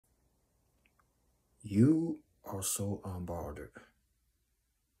You are so unbothered.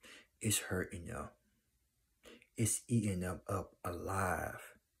 It's hurting them. It's eating them up alive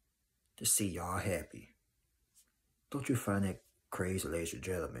to see y'all happy. Don't you find that crazy, ladies and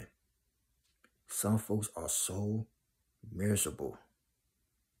gentlemen? Some folks are so miserable.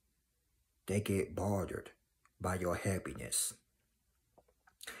 They get bothered by your happiness.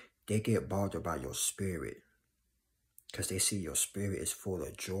 They get bothered by your spirit because they see your spirit is full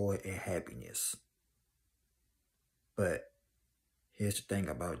of joy and happiness. But here's the thing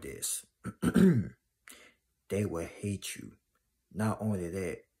about this. They will hate you. Not only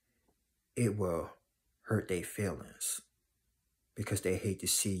that, it will hurt their feelings because they hate to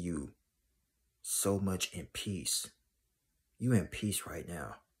see you so much in peace. You in peace right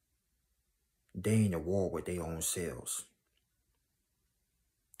now. They in a war with their own selves.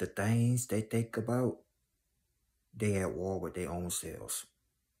 The things they think about, they at war with their own selves.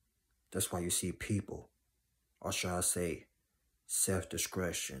 That's why you see people, or shall I say,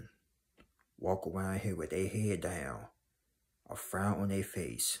 self-discretion, walk around here with their head down, a frown on their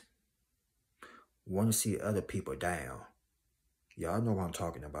face, want to see other people down. Y'all know what I'm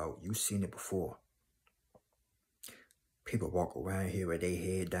talking about. You've seen it before. People walk around here with their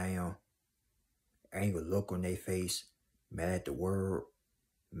head down, angry look on their face, mad at the world,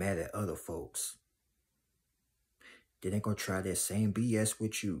 mad at other folks. Then they gonna try that same BS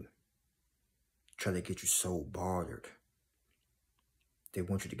with you. Try to get you so bothered. They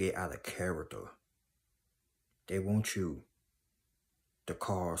want you to get out of character. They want you to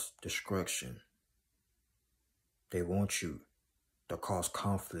cause destruction. They want you to cause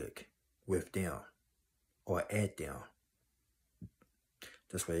conflict with them or at them.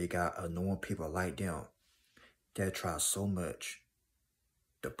 That's why you got annoying people like them that try so much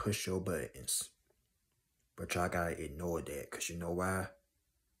to push your buttons. But y'all gotta ignore that, because you know why?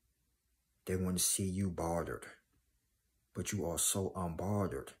 They want to see you bothered. But you are so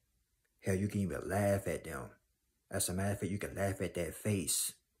unbothered. Hell, you can even laugh at them. As a matter of fact, you can laugh at that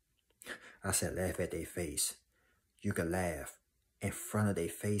face. I said laugh at their face. You can laugh in front of their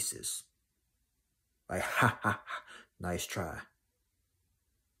faces. Like, ha ha ha, nice try.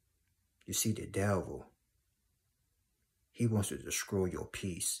 You see, the devil, he wants to destroy your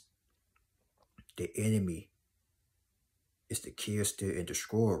peace. The enemy is to kill, steal, and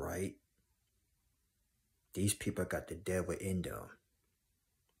destroy, right? These people got the devil in them.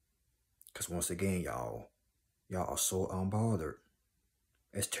 Because once again, y'all are so unbothered.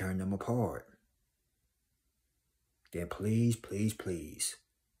 It's tearing them apart. Then please, please, please,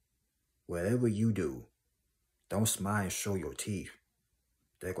 whatever you do, don't smile and show your teeth.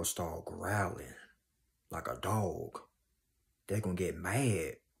 They're going to start growling like a dog. They're going to get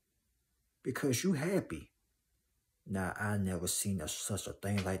mad because you happy. Now, I never seen such a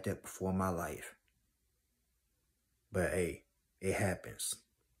thing like that before in my life. But hey, it happens.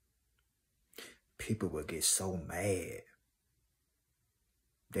 People will get so mad.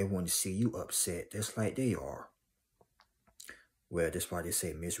 They want to see you upset just like they are. Well, that's why they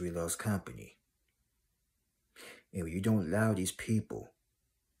say misery loves company. And when you don't allow these people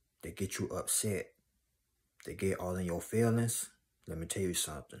to get you upset, they get all in your feelings, let me tell you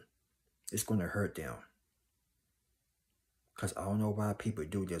something. It's going to hurt them. Because I don't know why people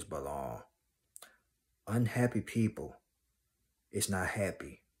do this, but unhappy people is not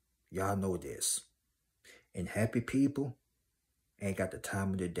happy. Y'all know this. And happy people ain't got the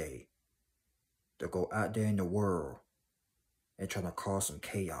time of the day to go out there in the world and try to cause some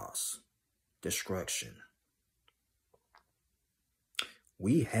chaos, destruction.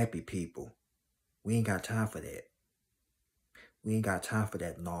 We happy people, we ain't got time for that. We ain't got time for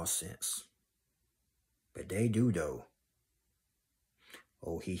that nonsense. But they do though.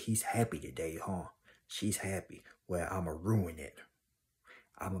 Oh, he's happy today, huh? She's happy. Well, I'ma ruin it.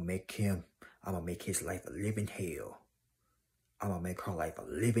 I'ma make his life a living hell. I'ma make her life a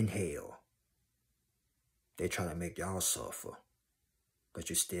living hell. They trying to make y'all suffer. But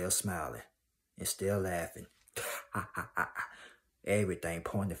you're still smiling and still laughing. Everything,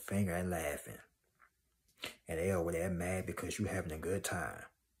 pointing the finger and laughing. And they over there mad because you having a good time.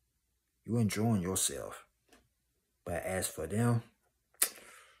 You enjoying yourself. But as for them,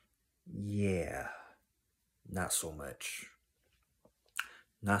 yeah, not so much.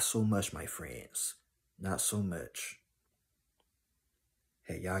 Not so much, my friends. Not so much.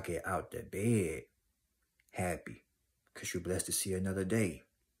 Hey, y'all get out the bed happy because you're blessed to see another day.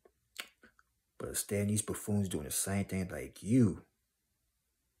 But instead, these buffoons doing the same thing like you.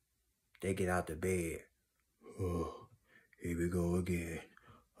 They get out the bed. Oh, here we go again.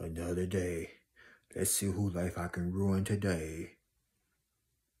 Another day. Let's see whose life I can ruin today.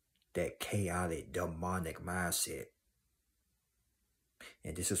 that chaotic, demonic mindset.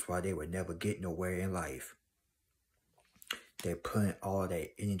 And this is why they would never get nowhere in life. They're putting all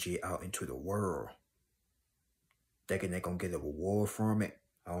that energy out into the world, thinking they're going to get a reward from it.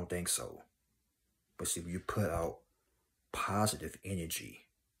 I don't think so. But see, when you put out positive energy,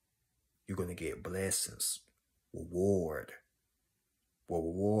 you're going to get blessings, reward. Well,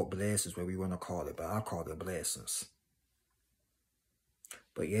 reward, blessings, whatever you want to call it, but I call it blessings.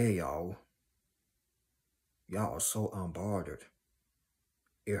 But yeah, y'all are so unbothered.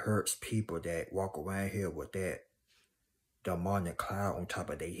 It hurts people that walk around here with that demonic cloud on top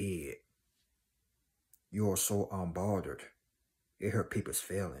of their head. You are so unbothered. It hurt people's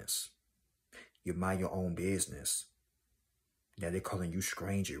feelings. You mind your own business. Now they're calling you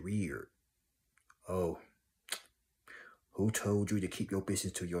strange and weird. Oh, who told you to keep your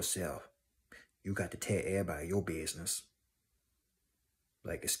business to yourself? You got to tell everybody your business.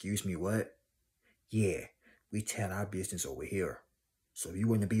 Like, excuse me, what? Yeah, we tell our business over here. So if you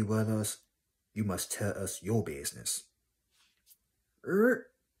want to be with us, you must tell us your business.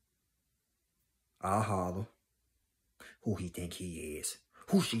 I'll holler. Who he think he is?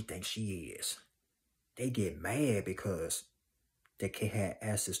 Who she thinks she is? They get mad because they can't have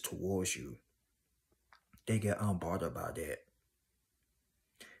access towards you. They get unbothered by that.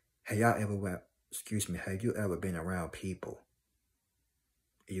 Have you ever been around people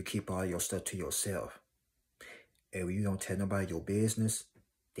and you keep all your stuff to yourself? And when you don't tell nobody your business,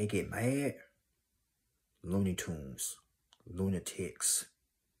 they get mad? Looney Tunes, lunatics.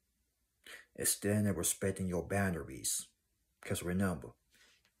 Instead of respecting your boundaries. Because remember,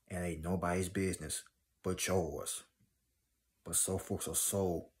 it ain't nobody's business but yours. But some folks are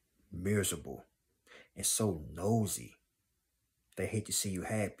so miserable and so nosy. They hate to see you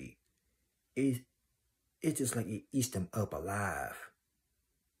happy. It's just like it eats them up alive.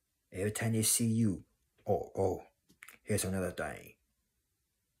 Every time they see you, oh, here's another thing.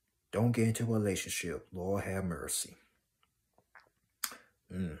 Don't get into a relationship. Lord have mercy.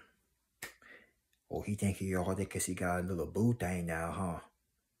 Oh, he think he all that because he got a little boo thing now, huh?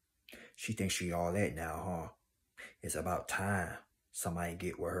 She thinks she all that now, huh? It's about time somebody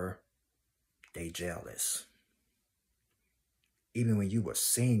get with her. They jealous. Even when you were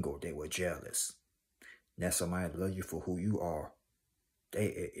single, they were jealous. Now somebody love you for who you are. They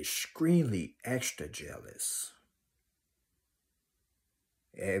are extremely extra jealous.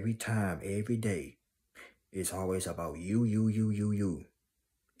 Every time, every day, it's always about you.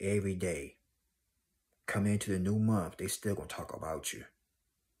 Every day. Coming into the new month, they still gonna talk about you.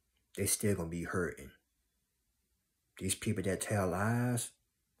 They still gonna be hurting. These people that tell lies,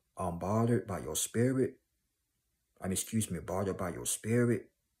 unbothered by your spirit. Bothered by your spirit.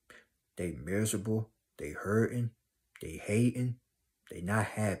 They miserable. They hurting. They hating. They not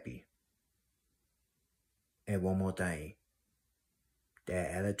happy. And one more thing.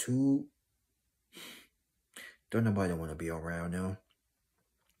 That attitude, don't nobody want to be around them.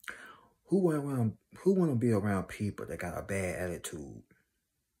 Who want to be around people that got a bad attitude?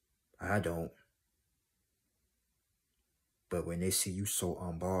 I don't. But when they see you so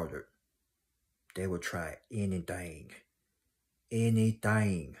unbothered, they will try anything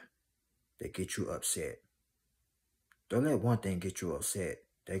to get you upset. Don't let one thing get you upset.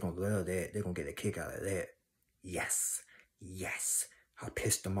 They're going to love that. They're going to get a kick out of that. Yes. I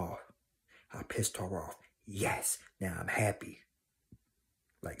pissed them off. I pissed her off. Yes. Now I'm happy.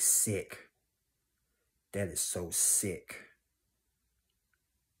 Like sick. That is so sick.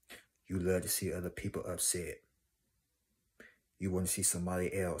 You love to see other people upset. You want to see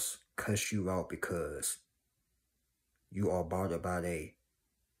somebody else cuss you out because you are bothered by their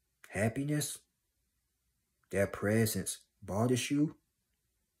happiness. Their presence bothers you.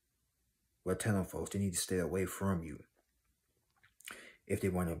 Well, tell them folks they need to stay away from you. If they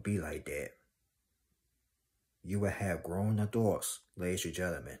want to be like that. You will have grown adults, ladies and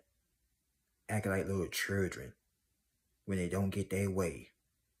gentlemen, acting like little children when they don't get their way.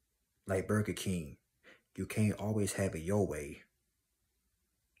 Like Burger King, you can't always have it your way.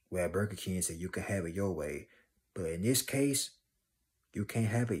 Where Burger King said you can have it your way, but in this case, you can't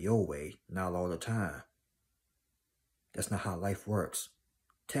have it your way, not all the time. That's not how life works.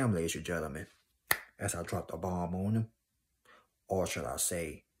 Tell them, ladies and gentlemen, as I drop the bomb on them, or should I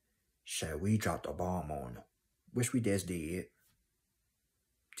say, shall we drop the bomb on them? Which we just did.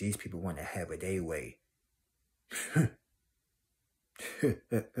 These people want to have it their way.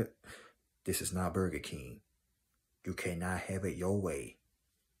 This is not Burger King. You cannot have it your way.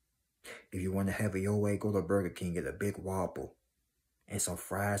 If you want to have it your way, go to Burger King, get a big Whopper and some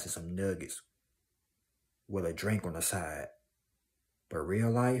fries and some nuggets with a drink on the side. But real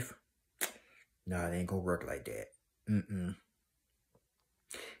life, Nah, it ain't gonna work like that. And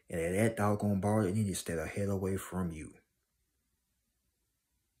if that doggone bother, need to stay the hell away from you.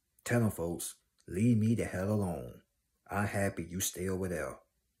 Tell them folks, leave me the hell alone. I'm happy you stay over there.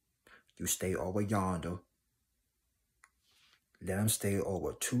 You stay over yonder. Let them stay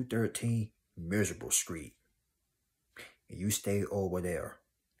over 213 Miserable Street. And you stay over there,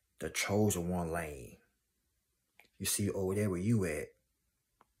 the chosen one lane. You see over there where you at,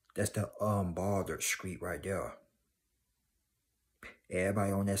 that's the unbothered street right there.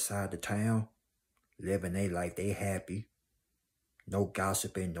 Everybody on that side of the town, living their life, they happy. No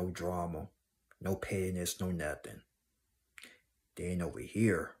gossiping, no drama, no pettiness, no nothing. Then over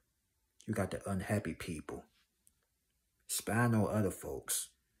here, you got the unhappy people. Spying on other folks.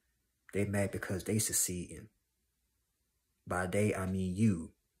 They mad because they succeeding. By they, I mean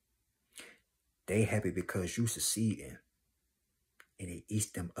you. They happy because you succeeding. And it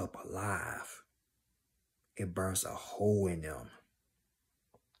eats them up alive. It burns a hole in them.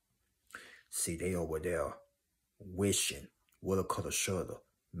 See, they over there wishing, woulda, coulda, shoulda,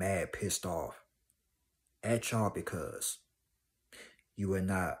 mad, pissed off at y'all because you will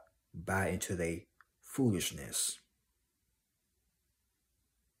not buy into their foolishness.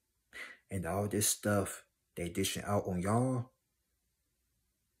 And all this stuff they dishing out on y'all,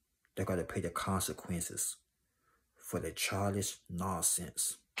 they're going to pay the consequences for the childish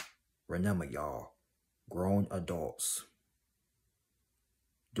nonsense. Remember, y'all, grown adults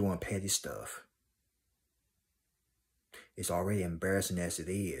doing petty stuff. It's already embarrassing as it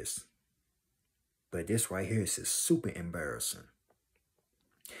is. But this right here is just super embarrassing.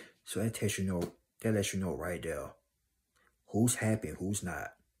 So that lets you know right there who's happy and who's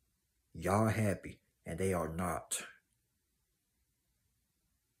not. Y'all happy and they are not.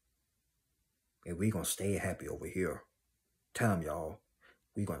 And we gonna stay happy over here. Tell them, y'all,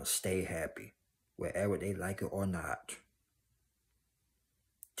 we gonna stay happy, whether they like it or not.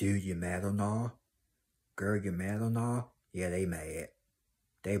 Dude, you mad or not? Girl, you mad or not? Yeah, they mad.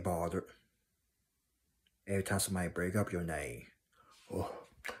 They bothered. Every time somebody break up your name, oh,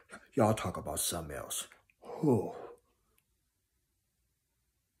 y'all talk about something else. Oh.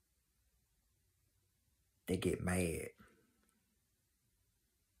 They get mad.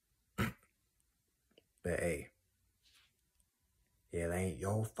 But hey, it ain't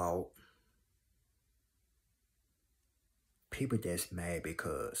your fault. People that's mad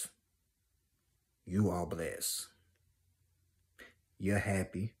because you are blessed. You're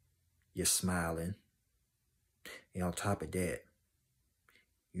happy. You're smiling. And on top of that,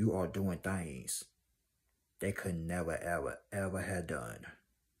 you are doing things they could never, ever, ever have done.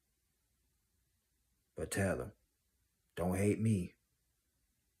 But tell them, don't hate me.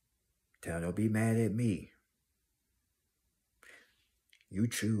 Tell them, don't be mad at me. You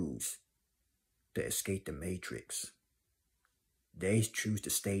choose to escape the matrix. They choose to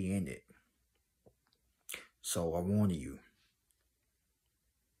stay in it. So I warn you,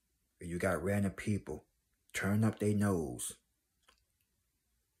 if you got random people turn up their nose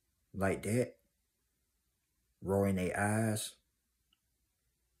like that, rolling their eyes,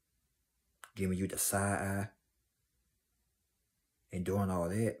 giving you the side eye, and doing all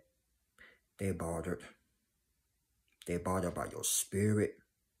that, they bothered. They bothered by your spirit.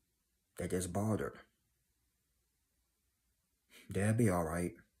 They just bothered. They'll be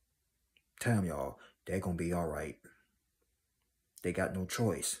alright. Tell them, y'all, they're gonna be alright. They got no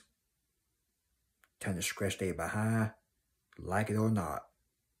choice. Time to scratch their behind, like it or not.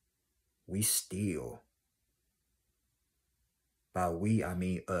 We still. By we, I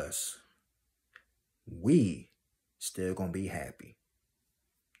mean us. We still gonna be happy.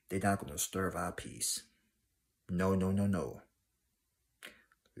 They're not gonna disturb our peace. No, no, no, no.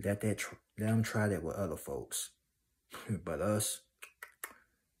 Let them try that with other folks. But us,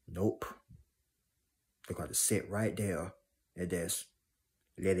 nope. They're gonna sit right there and just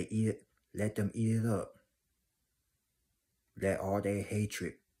let them eat it up. Let all their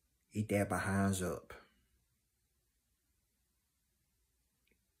hatred eat their behinds up.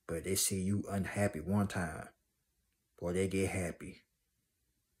 But they see you unhappy one time, boy, they get happy.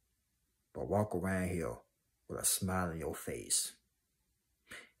 But walk around here with a smile on your face.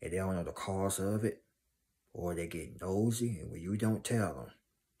 And they don't know the cause of it, or they get nosy, and when you don't tell them,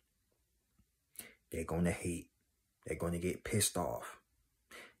 they're going to hate. They're going to get pissed off.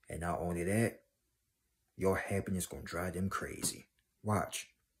 And not only that, your happiness is going to drive them crazy.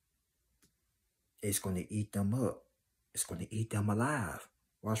 Watch. It's going to eat them up. It's going to eat them alive.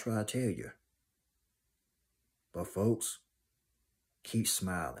 Watch what I tell you. But folks, keep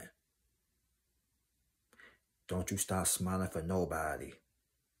smiling. Don't you stop smiling for nobody.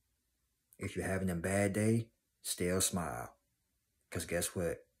 If you're having a bad day, still smile. Because guess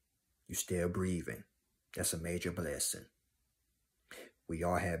what? You're still breathing. That's a major blessing. We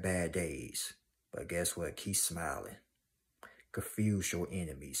all have bad days, but guess what? Keep smiling. Confuse your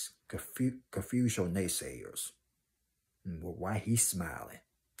enemies. Confuse your naysayers. Well, why he's smiling?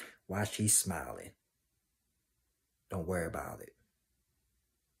 Why she's smiling? Don't worry about it.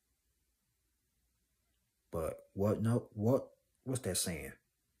 But what's that saying?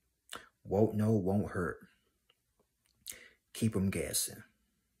 Won't know, won't hurt. Keep them guessing.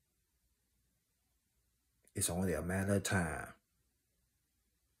 It's only a matter of time.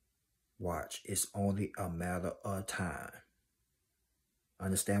 Watch, it's only a matter of time.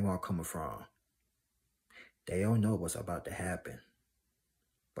 Understand where I'm coming from? They don't know what's about to happen.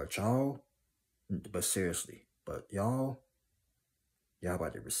 But seriously, y'all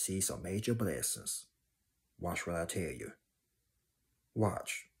about to receive some major blessings. Watch what I tell you.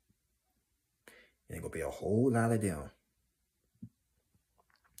 Watch. It ain't gonna be a whole lot of them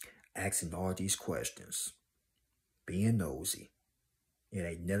asking all these questions, being nosy. It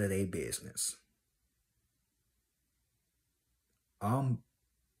ain't none of their business.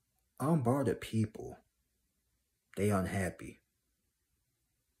 Bothered people, they unhappy.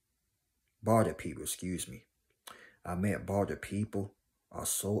 Bothered people, excuse me. I meant bothered people are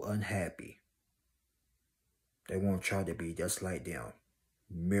so unhappy. They won't try to be just like them,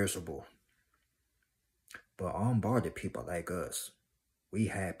 miserable. But unbothered people like us, we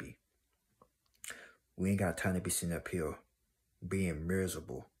happy. We ain't got time to be sitting up here being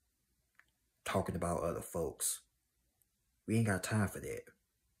miserable, talking about other folks. We ain't got time for that.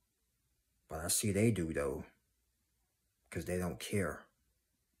 But I see they do though, because they don't care.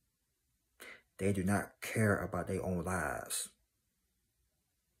 They do not care about their own lives.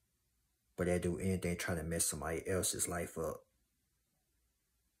 But they do anything trying to mess somebody else's life up.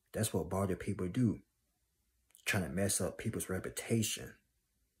 That's what bothered people do. Trying to mess up people's reputation.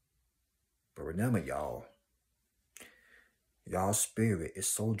 But remember, y'all spirit is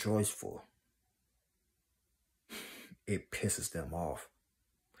so joyful. It pisses them off.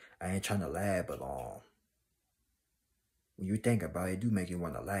 I ain't trying to laugh, but when you think about it, it do make you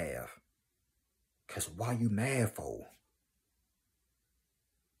want to laugh. Because why you mad for?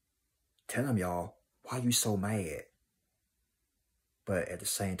 Tell them, y'all, why you so mad? But at the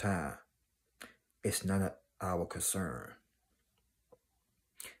same time, it's none of our concern.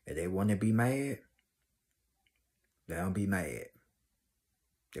 If they want to be mad, let them be mad.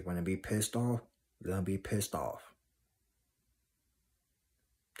 They want to be pissed off, let them be pissed off.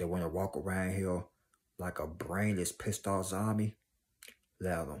 They want to walk around here like a brainless, pissed off zombie,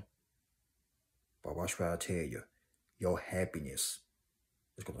 let them. But watch what I tell you. Your happiness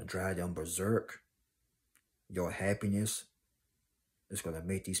is going to drive them berserk. Your happiness is going to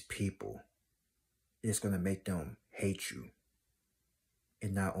make these people, it's going to make them hate you.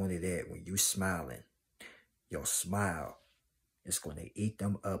 And not only that, when you smiling, your smile is going to eat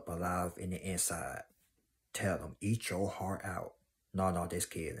them up alive in the inside. Tell them, eat your heart out. No, just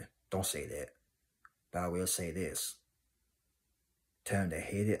kidding. Don't say that. But I will say this. Tell them to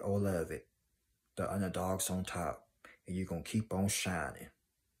hate it or love it. The underdog's on top. And you're going to keep on shining.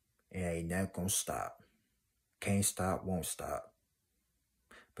 And ain't never going to stop. Can't stop, won't stop.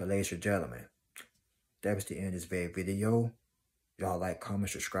 But ladies and gentlemen, that was the end of this very video. Y'all like, comment,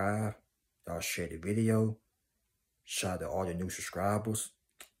 subscribe. Y'all share the video. Shout out to all the new subscribers.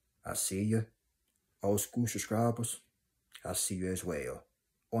 I see you. Old school subscribers, I see you as well.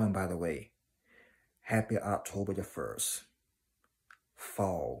 Oh, and by the way, happy October the 1st.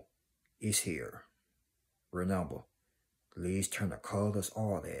 Fall is here. Remember, leaves turn the colors,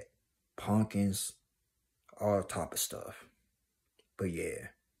 all that. Pumpkins, all type of stuff. But yeah,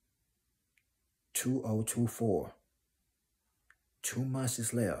 2024. 2 months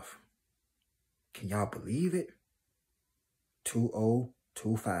is left. Can y'all believe it?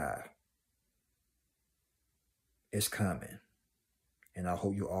 2025. It's coming. And I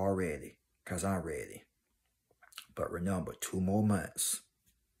hope you all ready. Because I'm ready. But remember, 2 more months.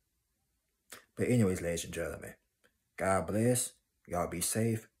 But anyways, ladies and gentlemen, God bless. Y'all be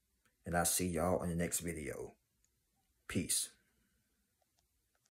safe. And I'll see y'all in the next video. Peace.